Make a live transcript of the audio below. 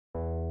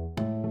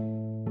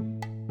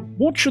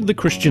What should the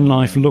Christian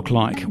life look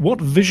like?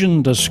 What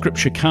vision does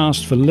Scripture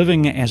cast for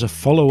living as a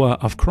follower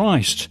of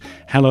Christ?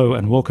 Hello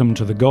and welcome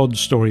to the God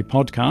Story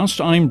podcast.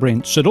 I'm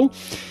Brent Siddle,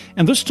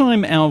 and this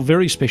time our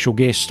very special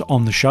guest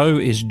on the show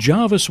is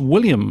Jarvis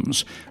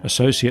Williams,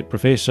 Associate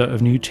Professor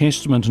of New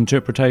Testament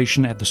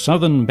Interpretation at the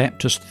Southern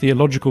Baptist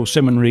Theological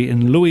Seminary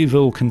in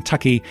Louisville,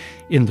 Kentucky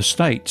in the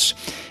States.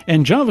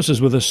 And Jarvis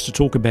is with us to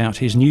talk about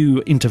his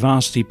new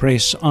InterVarsity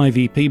Press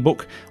IVP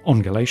book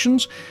on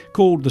Galatians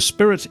called The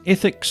Spirit,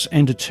 Ethics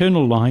and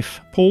Eternal Life,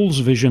 Paul's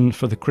Vision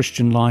for the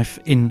Christian Life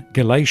in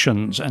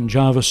Galatians. And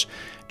Jarvis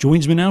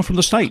joins me now from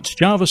the States.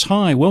 Jarvis,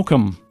 hi,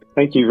 welcome.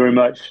 Thank you very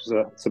much.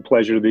 It's a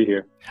pleasure to be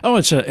here. Oh,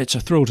 it's a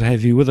thrill to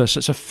have you with us.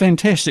 It's a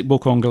fantastic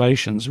book on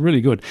Galatians,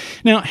 really good.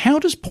 Now, how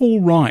does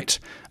Paul write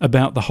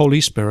about the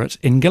Holy Spirit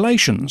in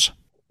Galatians?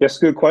 Yes,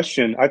 good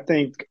question. I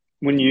think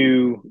when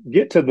you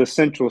get to the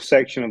central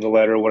section of the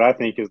letter, what I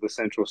think is the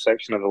central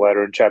section of the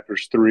letter in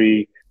chapters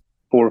 3,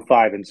 4,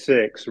 5, and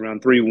 6,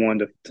 around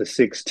 3:1 to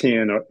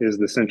 6:10 is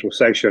the central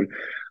section.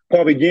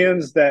 Paul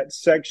begins that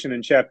section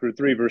in chapter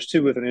 3, verse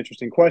 2 with an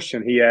interesting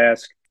question. He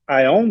asks,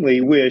 I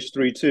only wish,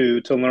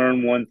 3:2, to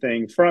learn one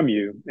thing from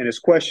you. And his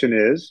question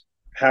is,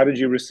 how did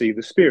you receive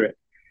the Spirit?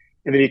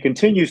 And then he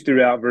continues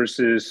throughout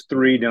verses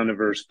 3 down to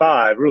verse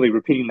 5, really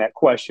repeating that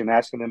question,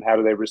 asking them how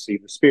do they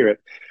receive the Spirit.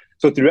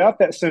 So throughout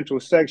that central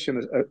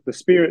section, the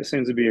Spirit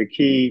seems to be a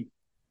key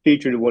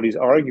feature to what he's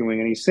arguing.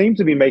 And he seems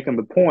to be making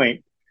the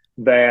point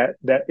that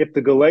if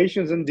the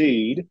Galatians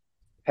indeed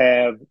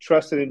have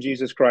trusted in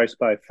Jesus Christ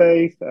by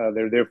faith,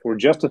 they're therefore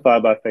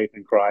justified by faith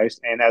in Christ.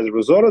 And as a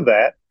result of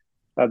that,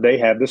 they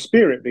have the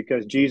Spirit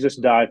because Jesus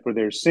died for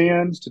their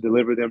sins to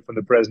deliver them from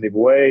the present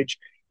evil age.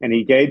 And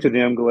he gave to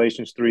them,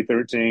 Galatians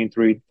 3:13,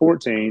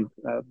 3:14,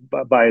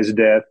 by his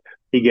death,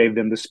 he gave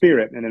them the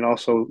Spirit. And then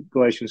also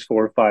Galatians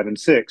 4, 5, and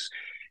 6.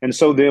 And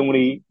so then when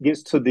he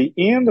gets to the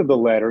end of the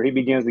letter, he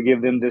begins to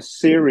give them this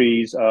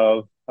series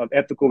of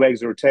ethical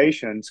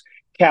exhortations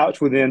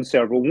couched within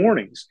several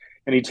warnings.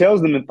 And he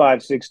tells them in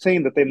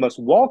 5:16 that they must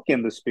walk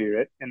in the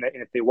Spirit, and that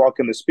if they walk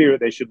in the Spirit,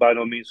 they should by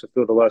no means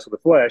fulfill the lust of the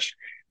flesh.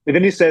 And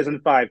then he says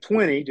in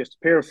 5:20, just to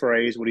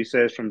paraphrase what he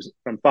says from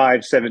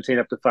 5:17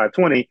 up to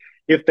 5:20,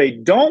 if they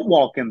don't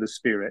walk in the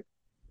Spirit,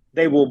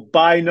 they will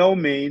by no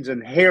means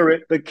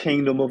inherit the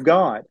kingdom of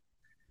God.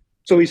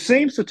 So he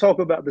seems to talk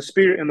about the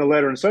Spirit in the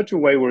letter in such a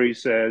way where he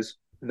says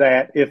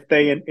that if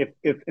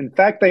in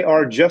fact they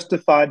are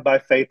justified by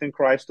faith in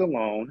Christ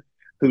alone,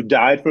 who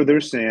died for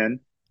their sin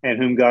and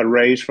whom God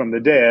raised from the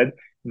dead,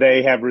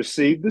 they have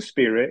received the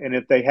Spirit. And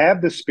if they have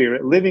the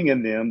Spirit living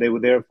in them, they will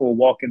therefore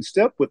walk in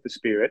step with the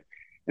Spirit.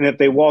 And if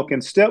they walk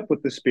in step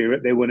with the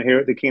Spirit, they will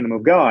inherit the kingdom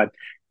of God.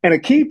 And a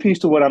key piece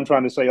to what I'm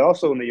trying to say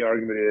also in the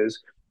argument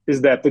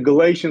is that the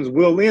Galatians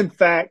will in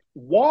fact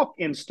walk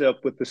in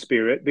step with the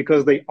Spirit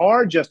because they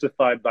are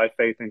justified by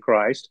faith in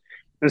Christ.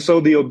 And so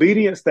the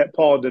obedience that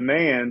Paul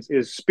demands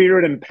is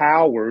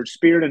Spirit-empowered,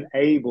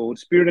 Spirit-enabled,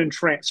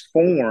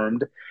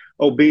 Spirit-transformed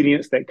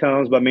obedience that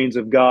comes by means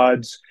of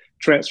God's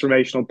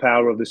transformational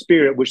power of the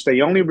Spirit, which they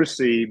only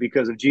receive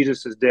because of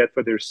Jesus' death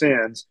for their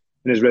sins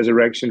and his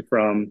resurrection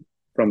from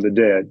the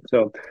dead.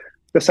 So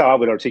that's how I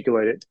would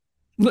articulate it.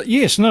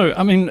 Yes, no,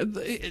 I mean,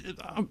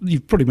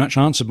 you've pretty much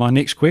answered my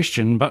next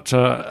question, but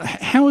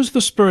how is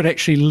the Spirit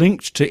actually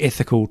linked to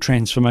ethical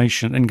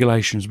transformation in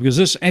Galatians? Because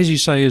this, as you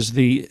say, is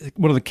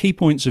one of the key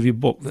points of your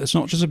book. It's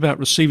not just about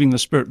receiving the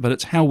Spirit, but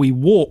it's how we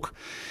walk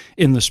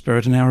in the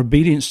Spirit and our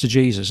obedience to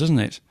Jesus, isn't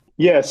it?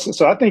 Yes,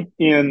 so I think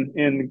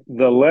in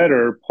the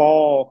letter,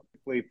 Paul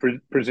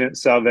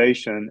presents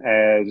salvation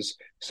as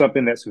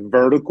something that's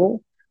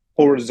vertical,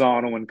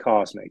 horizontal, and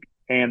cosmic.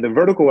 And the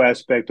vertical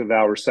aspect of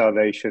our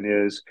salvation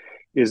is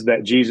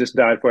that Jesus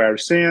died for our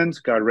sins,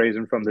 God raised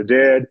him from the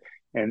dead,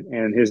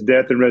 and his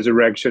death and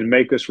resurrection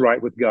make us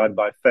right with God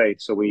by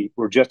faith. So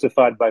we're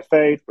justified by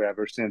faith, we have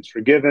our sins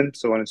forgiven,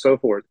 so on and so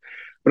forth.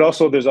 But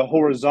also there's a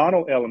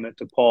horizontal element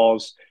to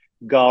Paul's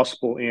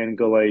gospel in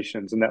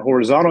Galatians. And that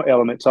horizontal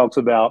element talks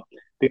about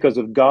because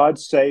of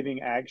God's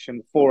saving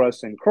action for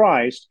us in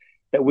Christ,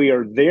 that we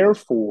are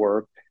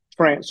therefore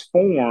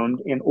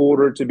transformed in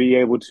order to be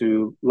able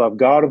to love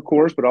God, of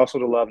course, but also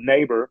to love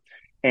neighbor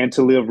and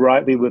to live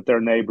rightly with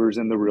their neighbors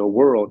in the real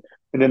world.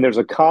 And then there's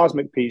a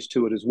cosmic piece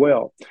to it as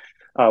well,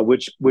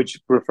 which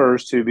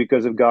refers to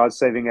because of God's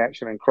saving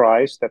action in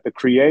Christ, that the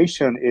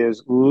creation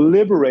is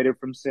liberated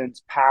from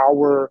sin's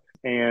power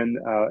and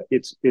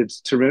its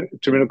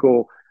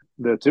tyrannical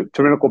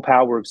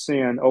power of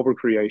sin over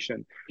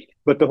creation.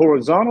 But the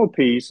horizontal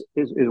piece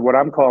is what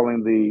I'm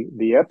calling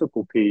the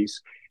ethical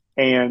piece.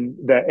 And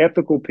that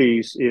ethical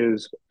piece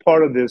is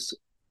part of this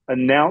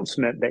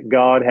announcement that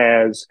God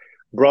has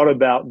brought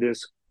about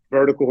this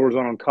vertical,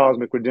 horizontal, and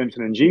cosmic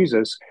redemption in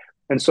Jesus.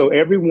 And so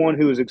everyone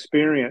who has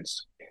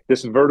experienced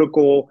this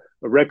vertical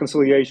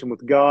reconciliation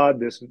with God,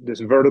 this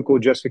vertical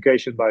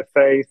justification by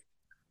faith,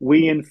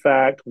 we in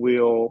fact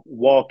will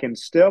walk in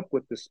step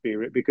with the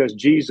Spirit because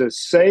Jesus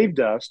saved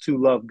us to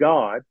love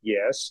God,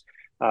 yes,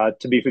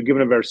 to be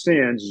forgiven of our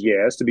sins,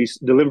 yes, to be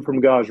delivered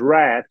from God's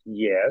wrath,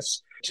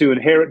 yes, to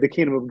inherit the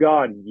kingdom of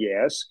God,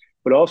 yes,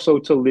 but also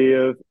to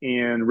live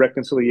in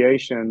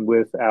reconciliation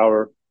with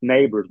our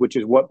neighbors, which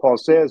is what Paul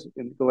says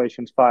in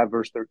Galatians 5,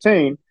 verse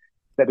 13,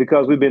 that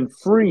because we've been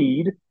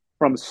freed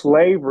from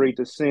slavery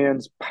to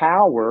sin's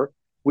power,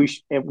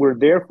 and we're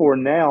therefore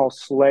now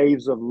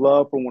slaves of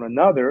love for one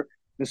another.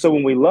 And so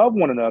when we love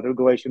one another,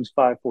 Galatians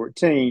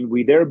 5:14,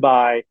 we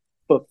thereby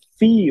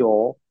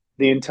fulfill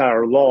the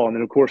entire law. And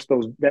then, of course,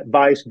 that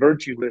vice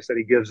virtue list that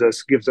he gives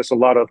us a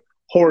lot of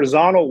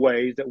horizontal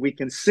ways that we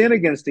can sin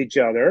against each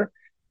other.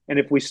 And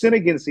if we sin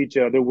against each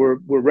other, we're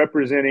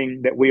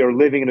representing that we are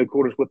living in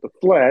accordance with the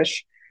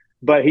flesh.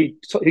 But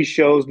he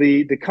shows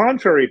the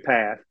contrary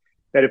path,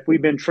 that if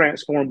we've been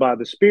transformed by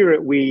the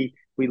Spirit, we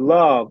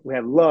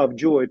have love,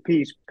 joy,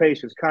 peace,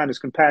 patience, kindness,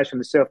 compassion,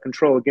 and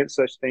self-control. Against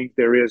such things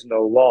there is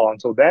no law. And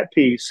so that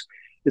piece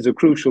is a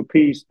crucial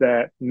piece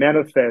that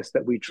manifests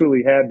that we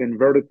truly have been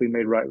vertically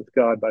made right with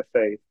God by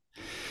faith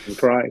in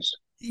Christ.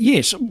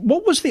 Yes.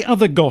 What was the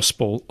other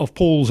gospel of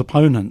Paul's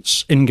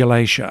opponents in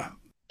Galatia?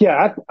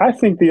 Yeah, I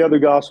think the other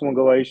gospel in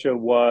Galatia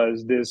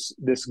was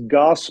this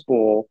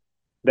gospel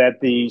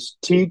that these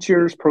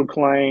teachers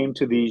proclaimed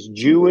to these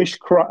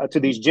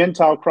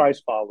Gentile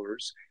Christ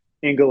followers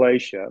in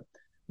Galatia,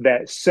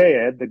 that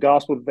said, the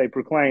gospel that they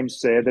proclaimed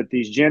said that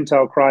these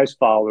Gentile Christ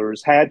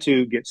followers had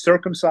to get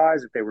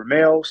circumcised if they were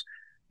males,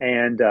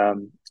 and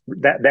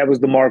that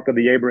was the mark of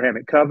the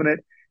Abrahamic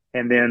covenant.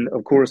 And then,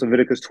 of course,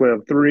 Leviticus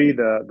 12:3,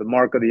 the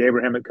mark of the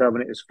Abrahamic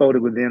covenant is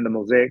folded within the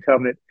Mosaic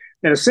covenant.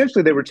 And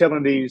essentially, they were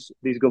telling these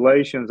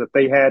Galatians that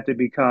they had to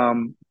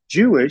become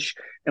Jewish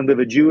and live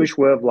a Jewish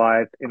way of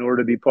life in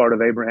order to be part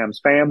of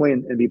Abraham's family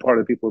and be part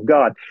of the people of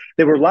God.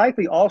 They were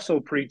likely also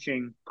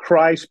preaching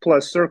Christ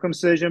plus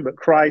circumcision, but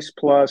Christ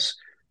plus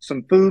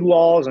some food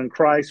laws and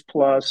Christ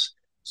plus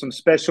some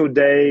special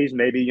days,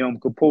 maybe Yom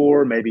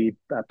Kippur, maybe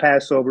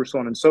Passover, so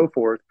on and so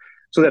forth.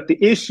 So that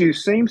the issue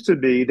seems to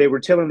be they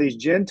were telling these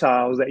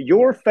Gentiles that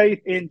your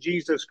faith in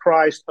Jesus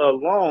Christ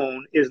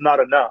alone is not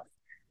enough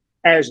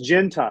as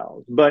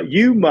Gentiles, but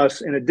you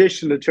must, in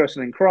addition to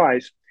trusting in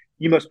Christ,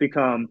 you must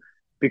become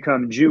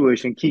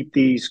Jewish and keep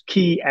these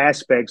key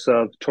aspects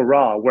of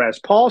Torah. Whereas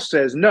Paul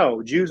says,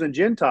 no, Jews and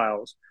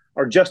Gentiles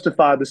are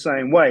justified the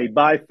same way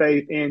by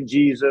faith in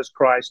Jesus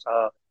Christ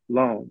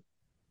alone.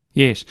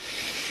 Yes.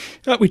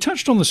 We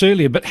touched on this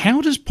earlier, but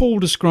how does Paul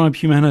describe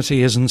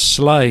humanity as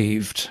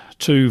enslaved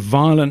to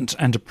violent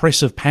and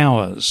oppressive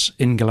powers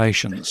in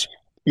Galatians?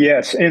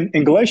 Yes.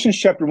 In Galatians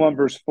chapter 1,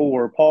 verse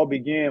 4, Paul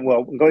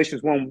in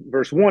Galatians 1,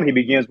 verse 1, he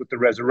begins with the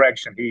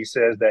resurrection. He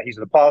says that he's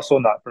an apostle,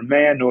 not from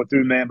man, nor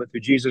through man, but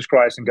through Jesus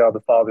Christ and God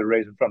the Father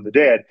raised him from the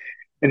dead.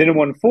 And then in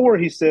 1:4,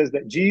 he says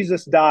that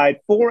Jesus died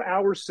for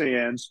our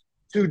sins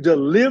to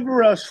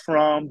deliver us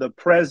from the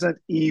present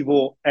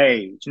evil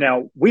age.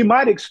 Now, we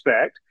might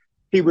expect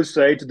he would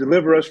say to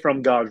deliver us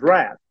from God's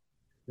wrath.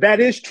 That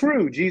is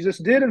true. Jesus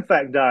did, in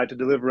fact, die to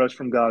deliver us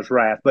from God's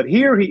wrath. But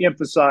here he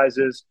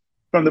emphasizes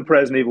from the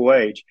present evil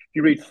age. If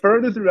you read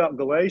further throughout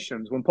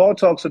Galatians, when Paul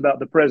talks about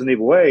the present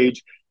evil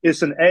age,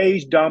 it's an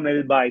age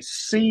dominated by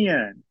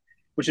sin,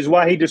 which is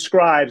why he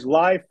describes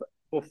life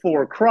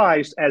before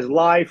Christ as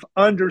life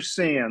under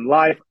sin,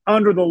 life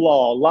under the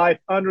law, life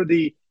under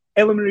the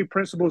elementary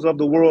principles of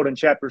the world in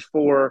chapters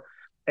 4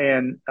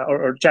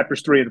 or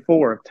chapters 3 and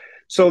 4.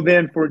 So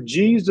then for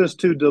Jesus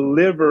to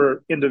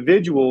deliver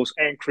individuals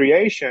and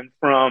creation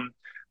from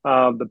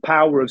the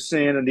power of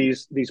sin and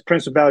these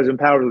principalities and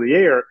powers of the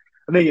air,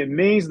 I think it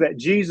means that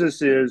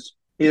Jesus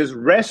is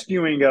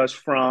rescuing us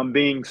from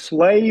being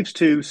slaves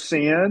to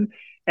sin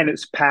and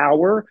its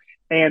power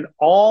and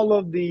all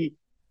of the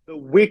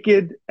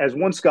wicked, as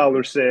one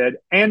scholar said,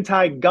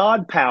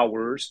 anti-God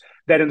powers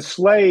that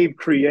enslave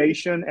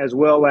creation as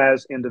well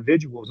as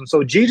individuals. And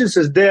so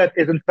Jesus' death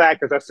is, in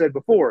fact, as I said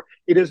before,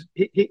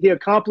 he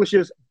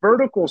accomplishes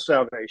vertical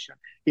salvation.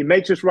 He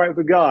makes us right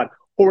with God.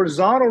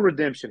 Horizontal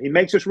redemption. He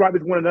makes us right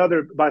with one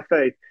another by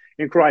faith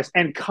in Christ.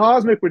 And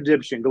cosmic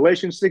redemption.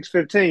 Galatians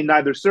 6:15,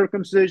 neither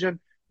circumcision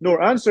nor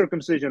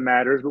uncircumcision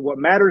matters, but what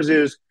matters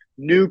is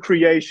new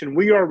creation.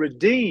 We are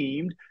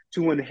redeemed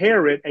to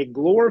inherit a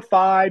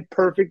glorified,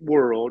 perfect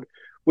world,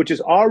 which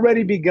has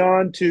already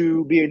begun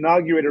to be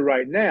inaugurated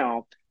right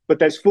now, but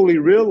that's fully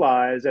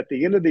realized at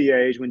the end of the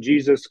age when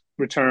Jesus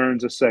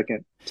returns a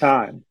second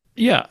time.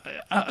 Yeah,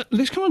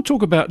 let's come and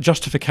talk about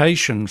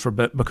justification for a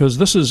bit, because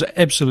this is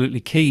absolutely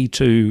key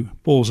to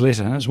Paul's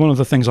letter. It's one of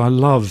the things I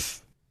love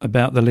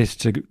about the letter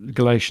to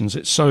Galatians.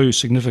 It's so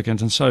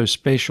significant and so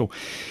special.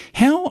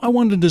 How, I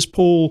wonder, does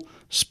Paul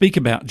speak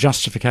about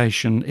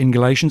justification in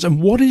Galatians,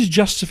 and what is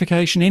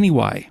justification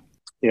anyway?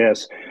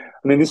 Yes.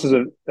 I mean, this is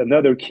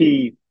another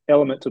key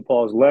element to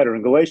Paul's letter.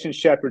 In Galatians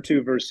chapter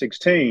 2, verse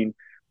 16,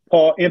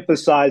 Paul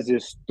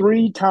emphasizes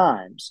 3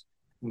 times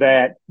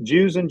that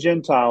Jews and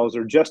Gentiles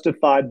are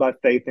justified by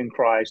faith in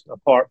Christ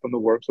apart from the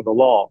works of the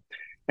law.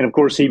 And of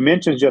course, he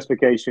mentions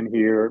justification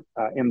here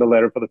in the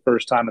letter for the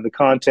first time in the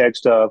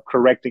context of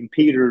correcting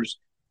Peter's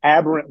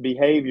aberrant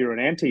behavior in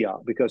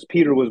Antioch, because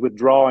Peter was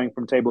withdrawing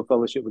from table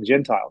fellowship with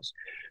Gentiles.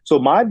 So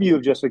my view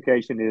of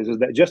justification is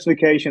that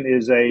justification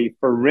is a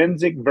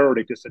forensic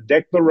verdict. It's a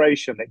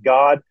declaration that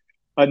God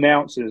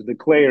announces,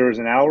 declares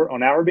on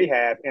our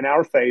behalf, in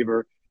our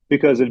favor,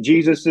 because of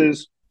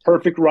Jesus's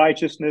perfect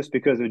righteousness,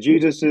 because of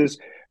Jesus's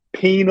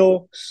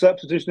penal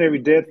substitutionary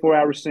death for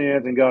our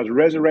sins, and God's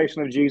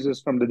resurrection of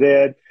Jesus from the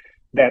dead,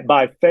 that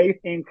by faith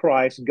in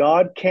Christ,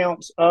 God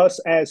counts us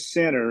as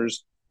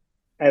sinners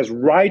as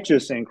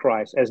righteous in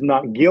Christ, as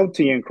not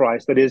guilty in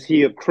Christ. That is,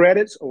 he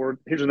accredits, or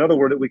here's another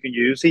word that we can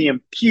use, he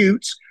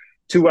imputes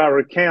to our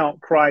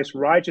account Christ's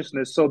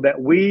righteousness, so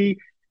that we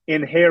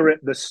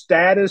inherit the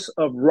status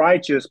of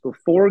righteous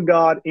before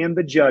God in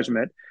the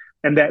judgment.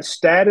 And that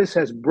status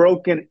has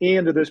broken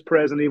into this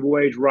present evil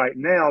age right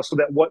now, so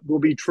that what will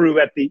be true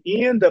at the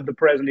end of the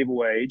present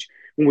evil age,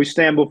 when we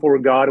stand before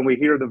God and we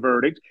hear the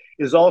verdict,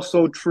 is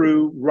also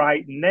true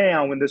right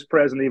now in this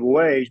present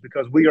evil age,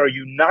 because we are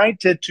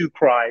united to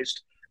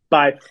Christ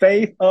by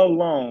faith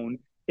alone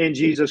in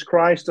Jesus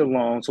Christ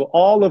alone. So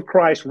all of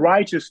Christ's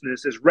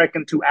righteousness is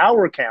reckoned to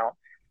our account,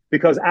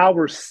 because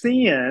our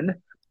sin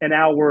and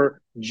our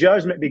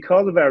judgment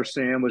because of our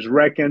sin was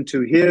reckoned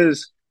to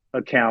his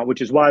account,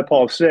 which is why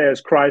Paul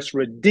says Christ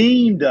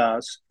redeemed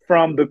us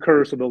from the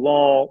curse of the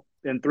law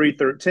in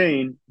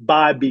 3:13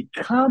 by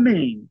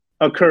becoming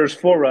a curse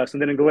for us.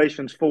 And then in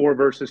Galatians 4,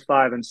 verses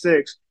 5 and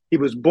 6, he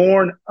was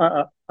born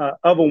of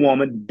a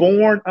woman,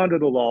 born under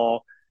the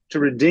law, to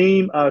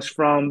redeem us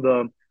from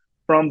the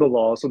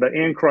law, so that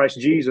in Christ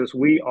Jesus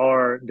we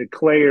are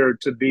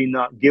declared to be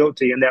not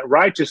guilty, and that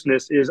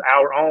righteousness is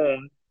our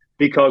own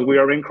because we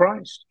are in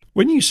Christ.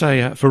 When you say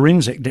a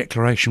forensic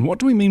declaration, what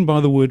do we mean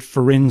by the word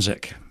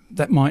forensic?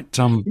 That might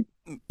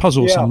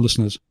puzzle some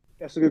listeners.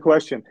 That's a good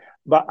question.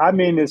 But I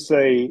mean, it's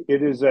a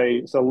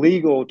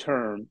legal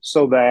term,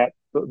 so that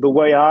the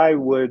way I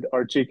would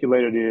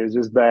articulate it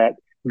is that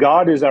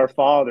God is our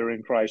Father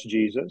in Christ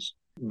Jesus,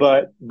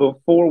 but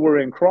before we're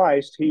in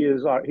Christ, He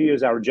is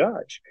our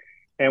judge.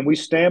 And we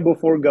stand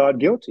before God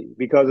guilty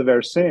because of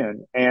our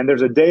sin. And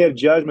there's a day of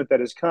judgment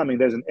that is coming.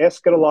 There's an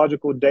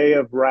eschatological day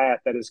of wrath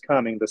that is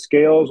coming. The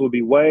scales will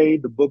be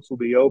weighed, the books will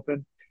be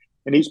opened,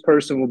 and each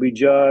person will be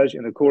judged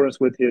in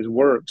accordance with his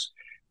works.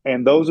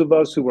 And those of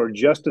us who are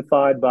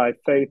justified by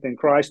faith in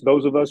Christ,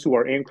 those of us who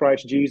are in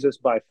Christ Jesus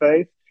by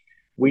faith,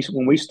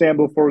 when we stand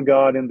before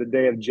God in the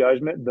day of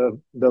judgment, the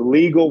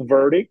legal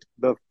verdict,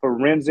 the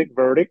forensic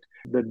verdict,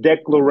 the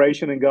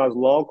declaration in God's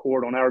law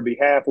court on our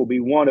behalf will be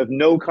one of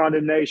no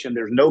condemnation.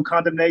 There's no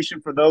condemnation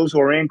for those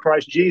who are in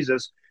Christ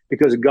Jesus,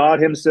 because God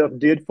himself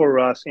did for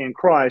us in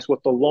Christ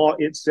what the law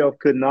itself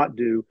could not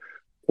do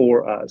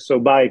for us. So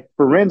by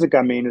forensic,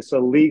 I mean it's a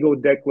legal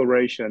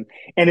declaration,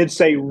 and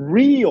it's a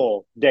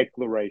real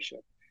declaration.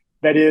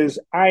 That is,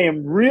 I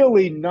am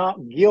really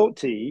not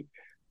guilty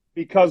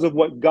because of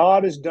what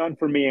God has done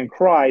for me in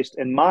Christ,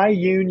 and my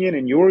union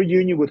and your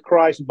union with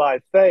Christ by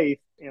faith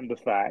in the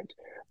fact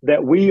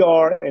that we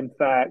are, in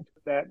fact,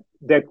 that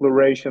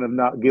declaration of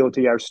not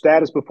guilty. Our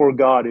status before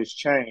God is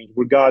changed.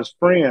 We're God's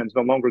friends,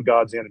 no longer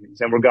God's enemies,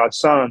 and we're God's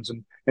sons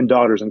and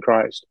daughters in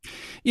Christ.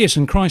 Yes,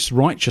 and Christ's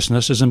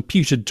righteousness is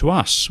imputed to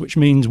us, which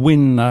means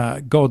when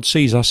God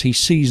sees us, he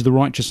sees the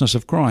righteousness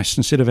of Christ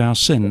instead of our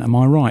sin. Am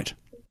I right?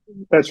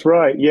 That's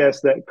right.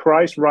 Yes, that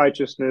Christ's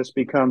righteousness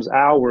becomes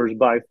ours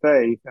by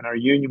faith, and our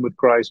union with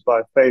Christ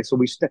by faith.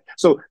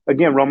 So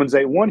again, Romans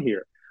 8:1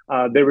 here.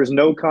 There is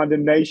no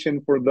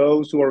condemnation for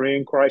those who are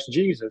in Christ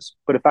Jesus.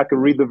 But if I could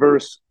read the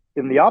verse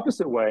in the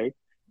opposite way,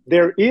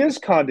 there is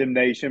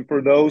condemnation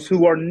for those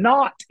who are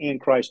not in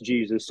Christ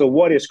Jesus. So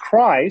what is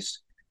Christ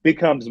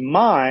becomes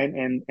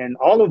mine and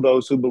all of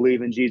those who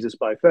believe in Jesus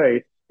by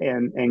faith,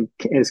 and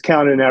is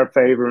counted in our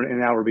favor and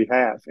in our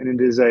behalf. And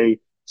it is a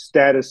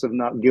status of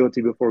not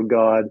guilty before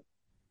God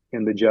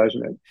in the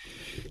judgment.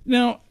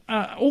 Now,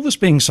 all this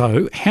being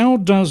so, how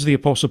does the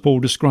Apostle Paul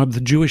describe the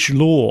Jewish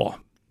law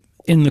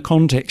in the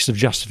context of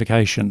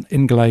justification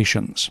in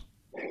Galatians?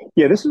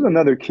 Yeah, this is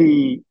another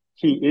key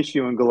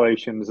issue in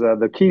Galatians.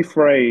 The key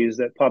phrase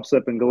that pops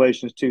up in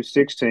Galatians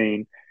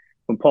 2:16,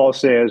 when Paul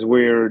says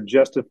we're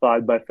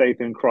justified by faith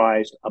in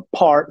Christ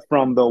apart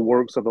from the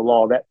works of the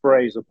law. That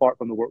phrase, apart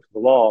from the works of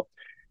the law,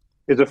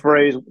 is a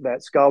phrase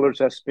that scholars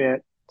have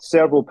spent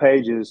several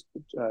pages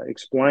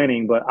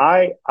explaining. But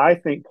I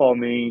think Paul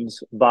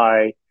means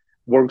by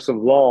works of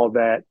law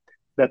that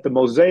the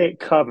Mosaic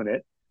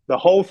covenant, the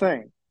whole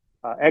thing,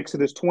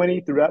 Exodus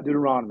 20 throughout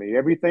Deuteronomy,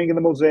 everything in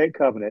the Mosaic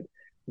covenant,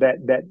 that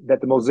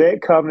the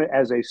Mosaic covenant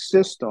as a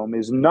system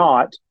is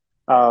not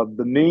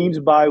the means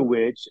by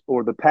which,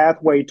 or the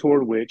pathway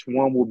toward which,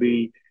 one will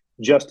be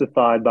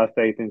justified by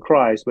faith in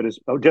Christ, but is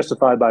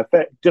justified by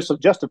faith,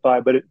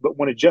 but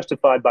when it's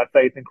justified by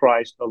faith in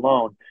Christ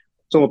alone.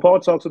 So when Paul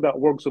talks about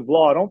works of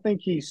law, I don't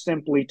think he's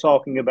simply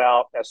talking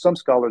about, as some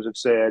scholars have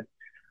said,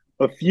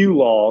 a few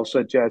laws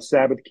such as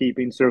Sabbath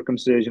keeping,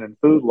 circumcision, and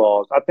food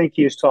laws. I think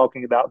he is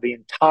talking about the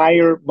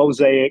entire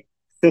Mosaic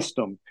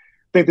system.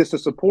 I think this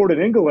is supported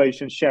in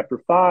Galatians chapter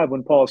 5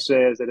 when Paul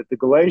says that if the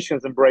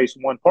Galatians embrace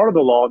one part of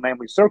the law,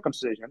 namely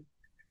circumcision,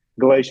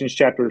 Galatians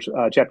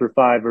chapter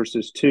 5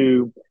 verses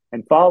 2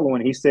 and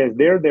following, he says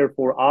they're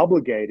therefore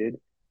obligated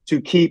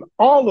to keep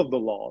all of the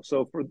law.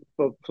 So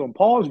from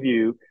Paul's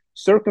view,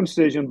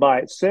 circumcision by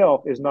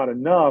itself is not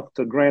enough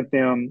to grant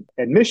them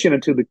admission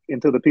into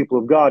the people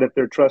of God if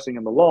they're trusting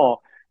in the law,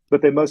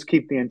 but they must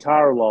keep the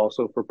entire law.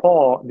 So for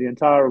Paul, the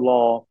entire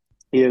law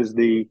is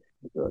the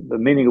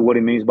meaning of what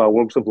he means by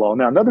works of law.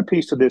 Now, another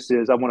piece to this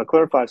is I want to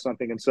clarify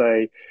something and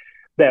say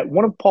that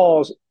one of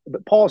Paul's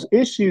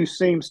issue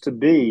seems to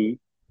be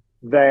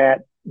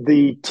that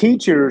the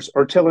teachers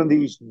are telling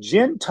these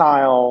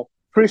Gentile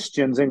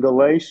Christians in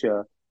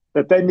Galatia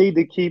that they need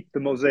to keep the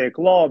Mosaic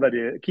law, that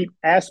is, keep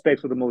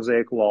aspects of the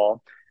Mosaic law,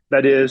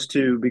 that is,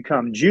 to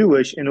become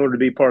Jewish in order to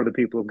be part of the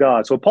people of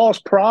God. So Paul's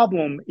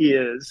problem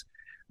is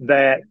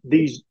that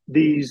these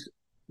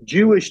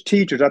Jewish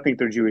teachers, I think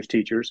they're Jewish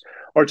teachers,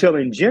 are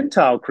telling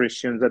Gentile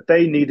Christians that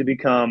they need to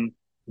become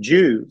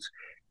Jews.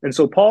 And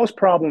so Paul's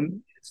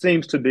problem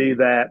seems to be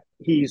that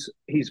he's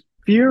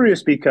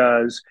furious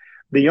because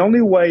the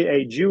only way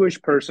a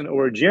Jewish person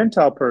or a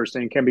Gentile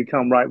person can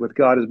become right with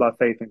God is by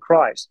faith in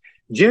Christ.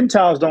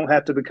 Gentiles don't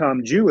have to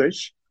become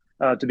Jewish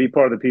to be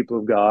part of the people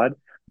of God,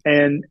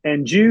 and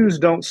Jews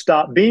don't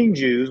stop being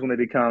Jews when they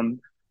become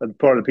a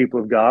part of the people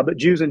of God, but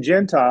Jews and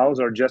Gentiles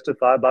are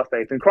justified by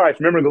faith in Christ.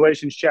 Remember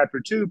Galatians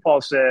chapter 2,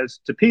 Paul says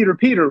to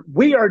Peter,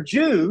 we are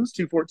Jews,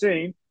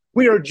 2:14,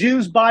 we are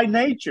Jews by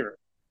nature.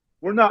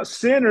 We're not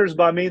sinners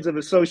by means of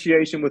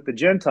association with the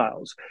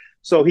Gentiles.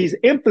 So he's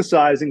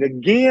emphasizing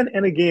again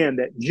and again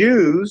that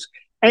Jews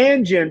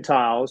and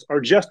Gentiles are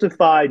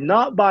justified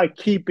not by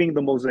keeping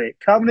the Mosaic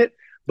covenant,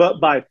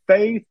 but by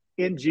faith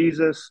in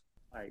Jesus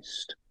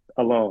Christ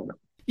alone.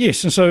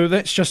 Yes, and so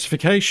that's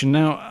justification.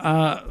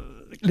 Now,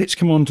 let's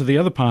come on to the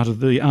other part of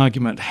the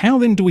argument. How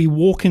then do we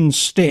walk in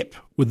step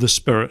with the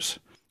Spirit,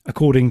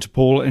 according to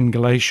Paul in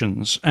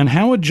Galatians? And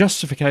how are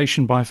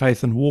justification by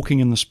faith and walking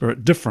in the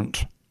Spirit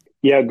different?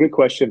 Yeah, good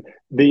question.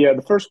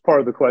 The first part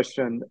of the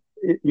question,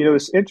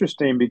 it's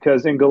interesting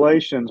because in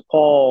Galatians,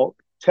 Paul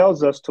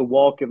tells us to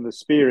walk in the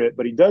Spirit,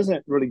 but he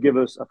doesn't really give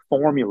us a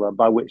formula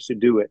by which to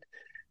do it.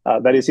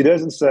 That is, he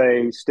doesn't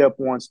say step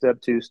 1,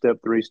 step 2, step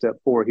 3, step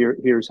 4,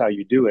 here's how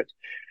you do it.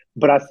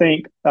 But I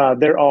think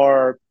there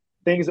are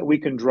things that we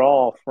can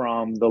draw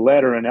from the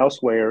letter and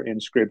elsewhere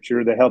in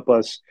Scripture that help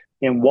us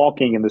in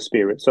walking in the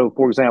Spirit. So,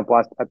 for example,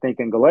 I think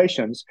in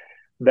Galatians,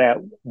 that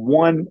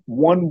one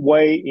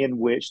way in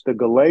which the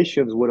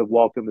Galatians would have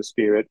walked in the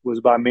Spirit was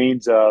by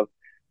means of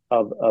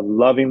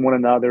loving one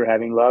another,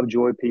 having love,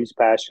 joy, peace,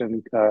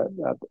 passion,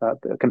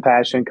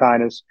 compassion,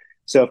 kindness,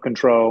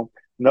 self-control.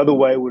 Another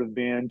way would have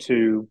been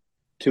to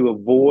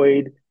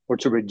avoid or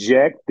to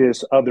reject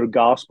this other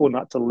gospel,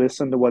 not to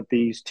listen to what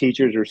these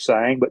teachers are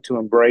saying, but to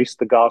embrace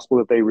the gospel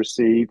that they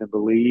received and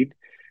believed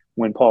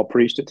when Paul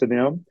preached it to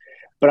them.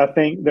 But I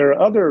think there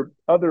are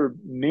other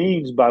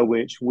means by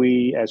which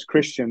we as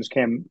Christians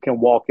can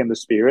walk in the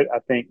Spirit. I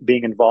think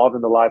being involved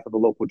in the life of the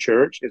local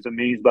church is a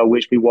means by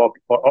which we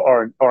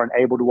are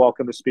enabled to walk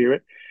in the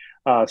Spirit.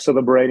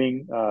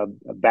 Celebrating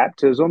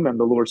baptism and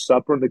the Lord's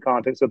Supper in the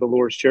context of the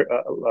Lord's church,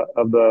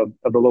 of the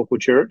local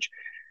church,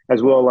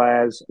 as well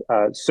as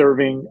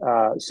serving,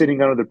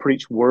 sitting under the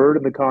preached word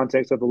in the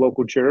context of the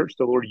local church.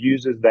 The Lord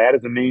uses that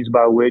as a means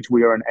by which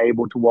we are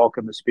enabled to walk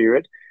in the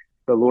Spirit.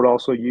 The Lord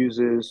also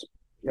uses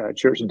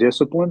church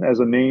discipline as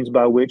a means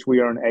by which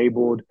we are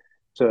enabled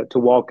to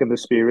walk in the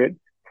Spirit.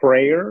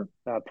 Prayer,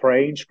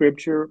 praying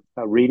Scripture,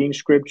 reading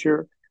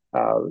Scripture,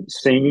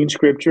 singing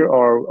Scripture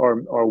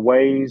are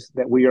ways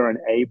that we are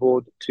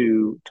enabled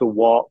to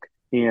walk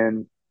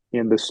in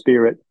the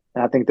Spirit.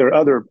 And I think there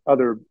are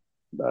other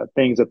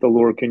things that the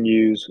Lord can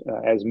use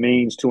as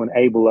means to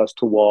enable us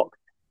to walk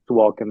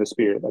in the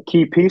Spirit. A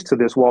key piece to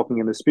this walking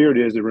in the Spirit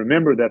is to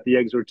remember that the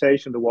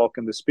exhortation to walk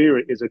in the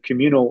Spirit is a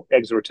communal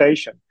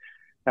exhortation.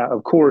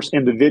 Of course,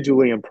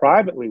 individually and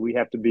privately, we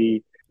have to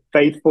be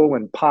faithful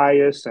and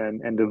pious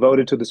and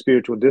devoted to the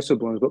spiritual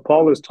disciplines. But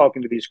Paul is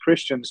talking to these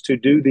Christians to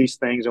do these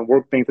things and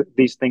work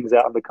these things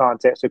out in the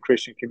context of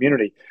Christian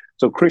community.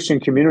 So Christian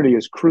community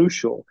is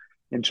crucial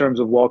in terms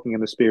of walking in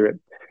the Spirit.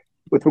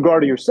 With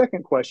regard to your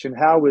second question,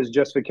 how is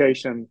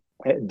justification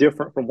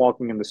different from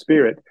walking in the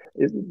Spirit?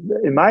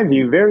 In my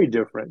view, very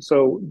different.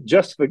 So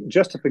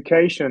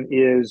justification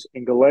is,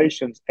 in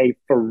Galatians, a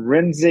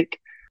forensic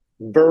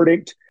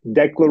verdict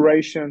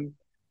declaration.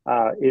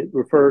 It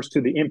refers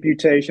to the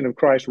imputation of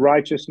Christ's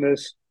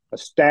righteousness, a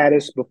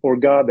status before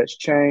God that's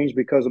changed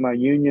because of my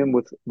union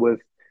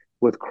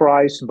with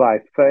Christ by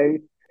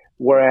faith.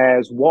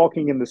 Whereas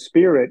walking in the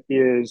Spirit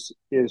is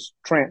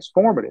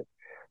transformative.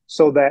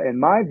 So that, in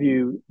my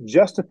view,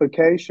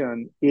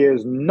 justification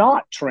is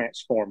not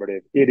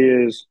transformative. It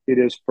is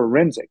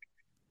forensic.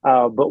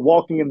 But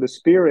walking in the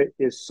Spirit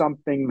is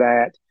something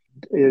that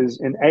is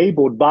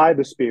enabled by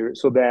the Spirit,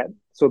 so that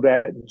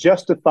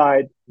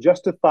justified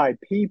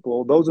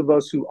people, those of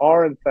us who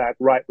are in fact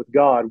right with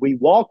God, we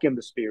walk in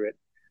the Spirit.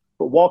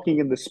 But walking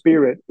in the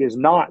Spirit is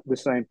not the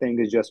same thing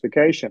as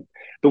justification.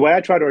 The way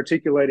I try to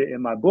articulate it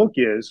in my book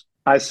is,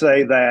 I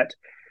say that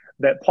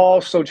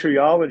Paul's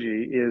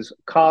soteriology is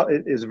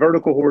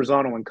vertical,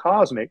 horizontal, and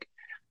cosmic.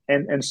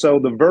 And so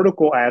the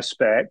vertical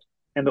aspect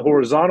and the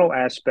horizontal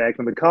aspect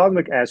and the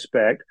cosmic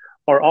aspect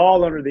are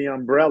all under the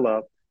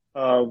umbrella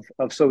of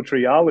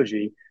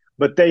soteriology,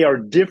 but they are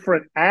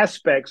different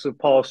aspects of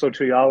Paul's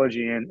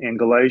soteriology in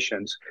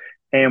Galatians,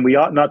 and we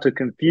ought not to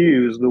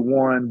confuse the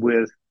one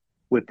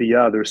with the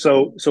other.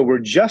 So we're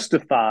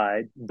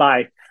justified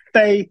by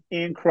faith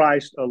in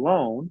Christ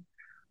alone,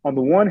 on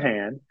the one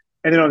hand,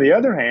 and then on the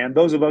other hand,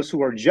 those of us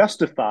who are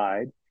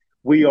justified,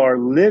 we are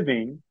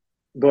living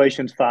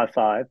Galatians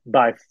 5:5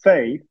 by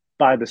faith,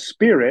 by the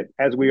Spirit,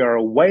 as we are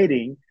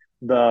awaiting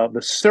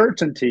the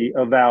certainty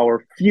of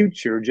our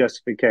future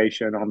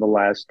justification on the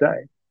last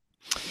day.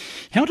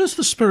 How does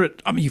the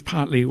Spirit, I mean, you've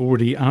partly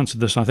already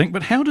answered this, I think,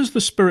 but how does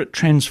the Spirit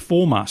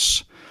transform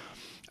us,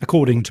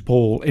 according to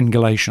Paul in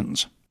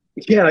Galatians?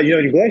 Yeah,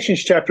 in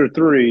Galatians chapter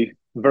 3,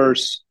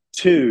 verse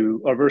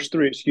 2, or verse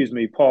 3, excuse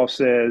me, Paul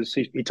says,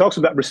 he talks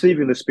about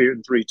receiving the Spirit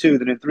in 3:2,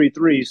 then in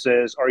 3:3 he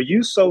says, "Are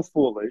you so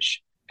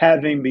foolish,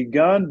 having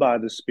begun by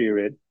the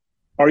Spirit,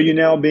 are you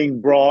now being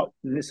brought,"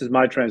 and this is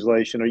my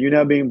translation, "are you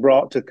now being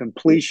brought to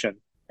completion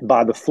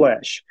by the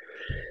flesh?"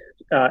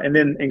 And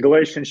then in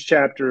Galatians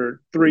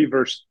chapter 3,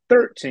 verse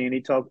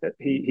 13,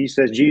 he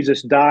says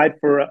Jesus died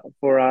for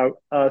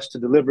us to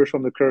deliver us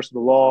from the curse of the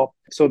law,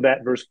 so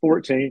that verse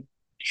 14,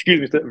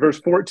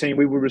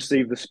 we will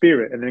receive the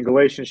Spirit. And then in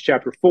Galatians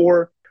chapter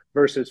 4,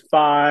 verses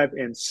 5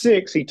 and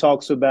 6, he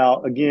talks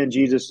about, again,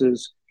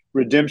 Jesus's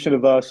redemption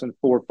of us in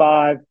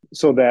 4:5,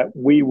 so that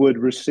we would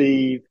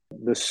receive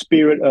the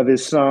Spirit of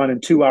his Son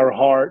into our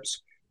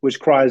hearts, which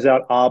cries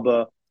out,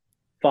 Abba,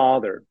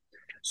 Father.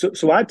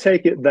 So I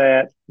take it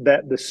that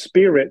the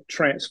Spirit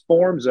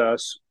transforms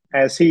us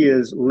as he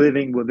is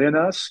living within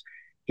us.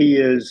 He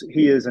is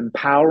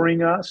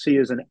empowering us. He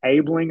is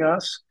enabling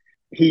us.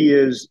 He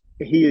is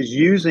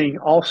using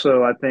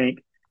also, I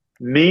think,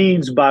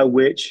 means by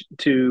which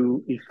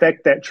to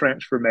effect that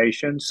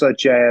transformation,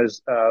 such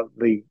as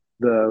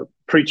the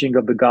preaching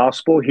of the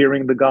gospel,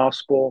 hearing the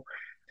gospel,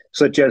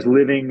 such as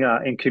living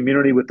in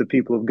community with the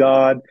people of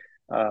God,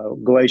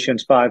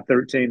 Galatians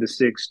 5:13 to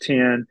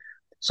 6:10,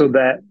 so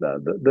that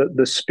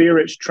the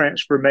Spirit's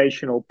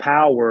transformational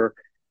power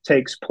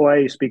takes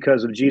place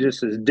because of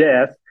Jesus's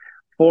death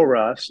for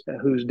us,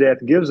 whose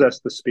death gives us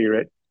the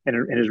Spirit,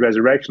 and his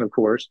resurrection, of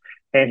course,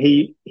 and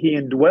he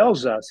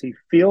indwells us, he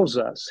fills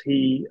us,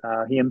 he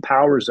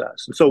empowers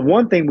us. And so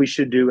one thing we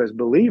should do as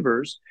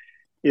believers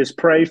is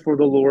pray for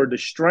the Lord to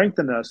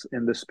strengthen us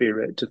in the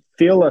Spirit, to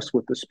fill us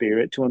with the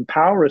Spirit, to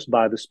empower us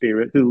by the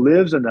Spirit who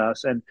lives in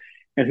us and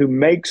who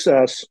makes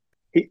us,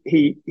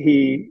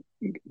 he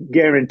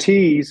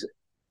guarantees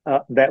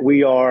that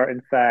we are,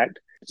 in fact,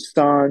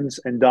 sons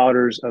and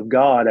daughters of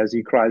God as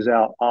he cries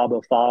out,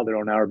 Abba, Father,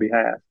 on our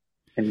behalf,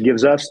 and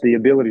gives us the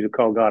ability to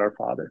call God our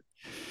Father.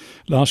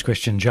 Last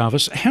question,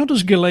 Jarvis. How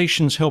does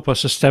Galatians help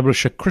us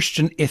establish a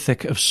Christian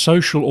ethic of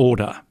social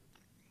order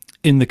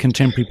in the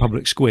contemporary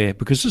public square?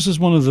 Because this is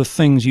one of the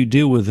things you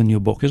deal with in your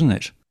book, isn't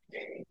it?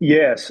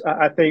 Yes,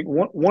 I think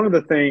one of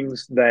the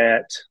things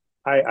that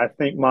I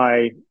think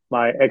my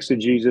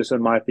exegesis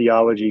and my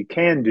theology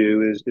can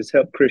do is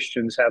help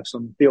Christians have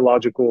some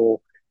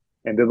theological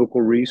and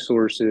biblical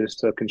resources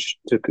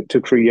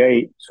to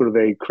create sort of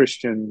a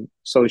Christian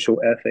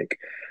social ethic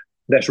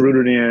that's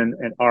rooted in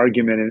an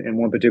argument in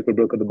one particular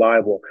book of the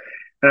Bible.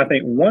 And I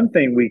think one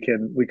thing we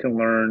can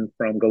learn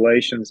from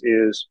Galatians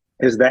is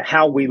that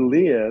how we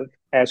live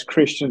as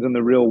Christians in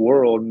the real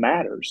world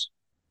matters.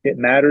 It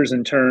matters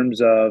in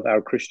terms of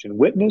our Christian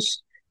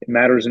witness. It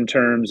matters in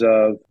terms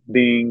of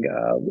being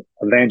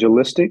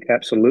evangelistic,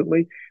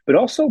 absolutely, but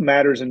also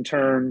matters in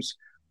terms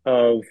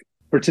of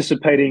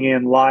participating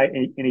in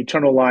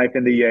eternal life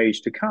in the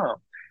age to come.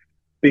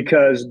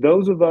 Because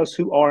those of us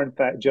who are in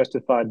fact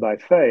justified by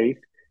faith,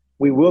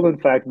 we will in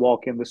fact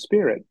walk in the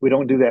Spirit. We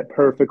don't do that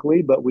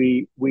perfectly, but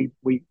we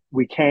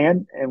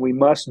can and we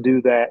must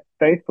do that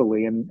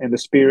faithfully, and the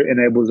Spirit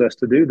enables us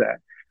to do that.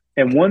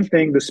 And one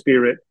thing the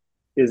Spirit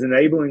is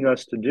enabling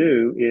us to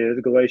do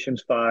is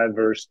Galatians 5,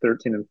 verse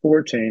 13 and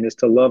 14, is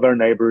to love our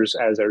neighbors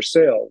as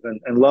ourselves.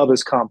 And love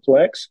is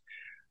complex.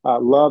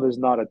 Love is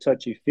not a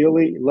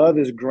touchy-feely. Love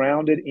is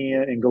grounded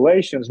in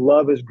Galatians,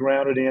 love is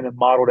grounded in and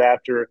modeled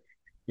after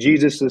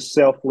Jesus'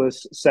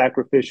 selfless,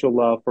 sacrificial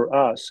love for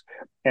us.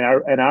 And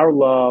our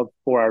love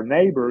for our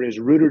neighbor is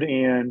rooted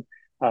in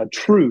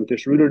truth.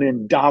 It's rooted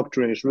in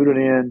doctrine. It's rooted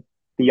in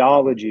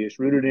theology. It's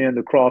rooted in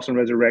the cross and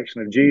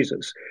resurrection of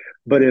Jesus.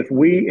 But if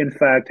we, in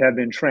fact, have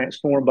been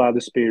transformed by the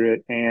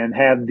Spirit and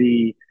have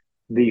the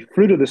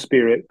fruit of the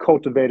Spirit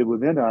cultivated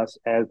within us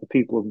as the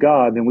people of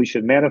God, then we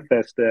should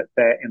manifest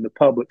that in the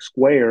public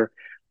square,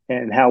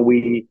 and how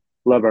we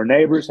love our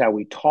neighbors, how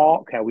we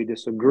talk, how we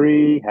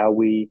disagree, how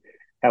we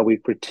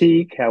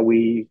critique, how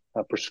we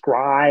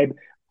prescribe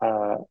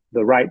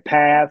the right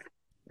path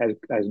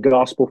as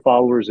gospel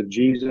followers of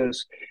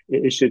Jesus.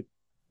 It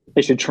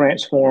should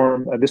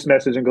transform. This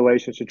message in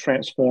Galatians should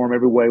transform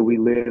every way we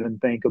live and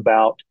think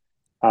about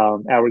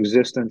our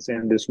existence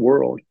in this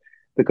world,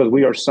 because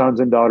we are sons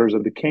and daughters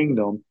of the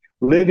kingdom,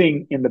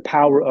 living in the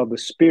power of the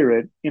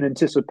Spirit in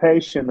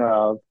anticipation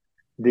of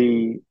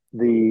the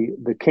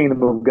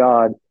kingdom of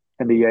God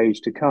and the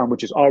age to come,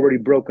 which is already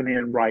broken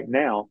in right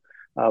now.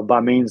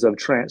 by means of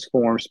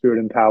transformed,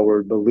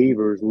 spirit-empowered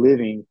believers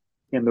living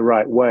in the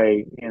right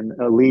way in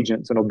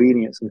allegiance and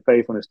obedience and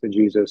faithfulness to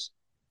Jesus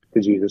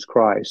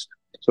Christ.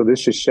 So this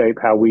should shape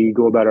how we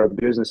go about our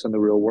business in the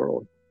real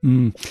world.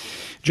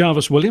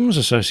 Jarvis Williams,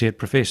 Associate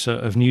Professor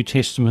of New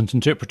Testament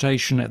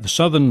Interpretation at the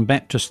Southern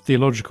Baptist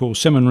Theological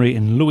Seminary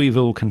in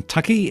Louisville,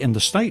 Kentucky, in the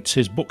States.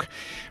 His book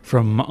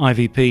from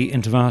IVP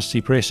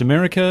InterVarsity Press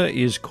America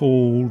is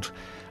called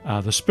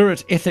The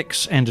Spirit,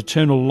 Ethics and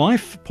Eternal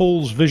Life,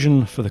 Paul's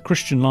Vision for the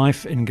Christian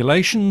Life in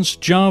Galatians.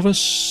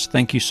 Jarvis,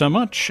 thank you so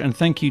much, and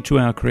thank you to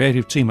our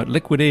creative team at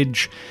Liquid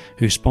Edge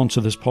who sponsor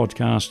this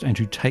podcast and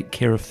who take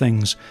care of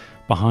things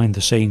behind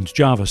the scenes.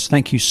 Jarvis,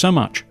 thank you so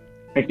much.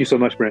 Thank you so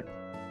much, Brent.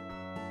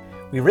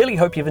 We really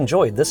hope you've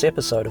enjoyed this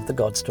episode of the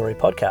God Story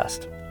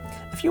podcast.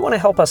 If you want to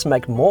help us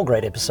make more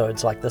great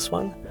episodes like this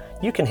one,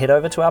 you can head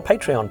over to our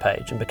Patreon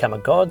page and become a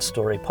God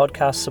Story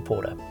podcast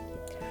supporter.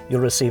 You'll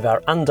receive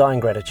our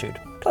undying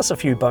gratitude, plus a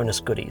few bonus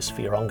goodies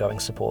for your ongoing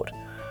support.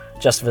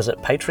 Just visit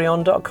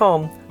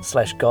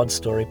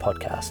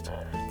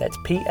patreon.com/godstorypodcast. That's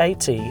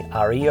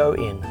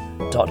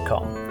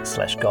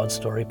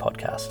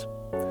patreon.com/godstorypodcast.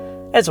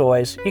 As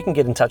always, you can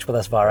get in touch with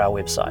us via our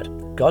website,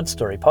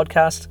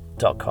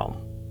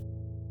 godstorypodcast.com.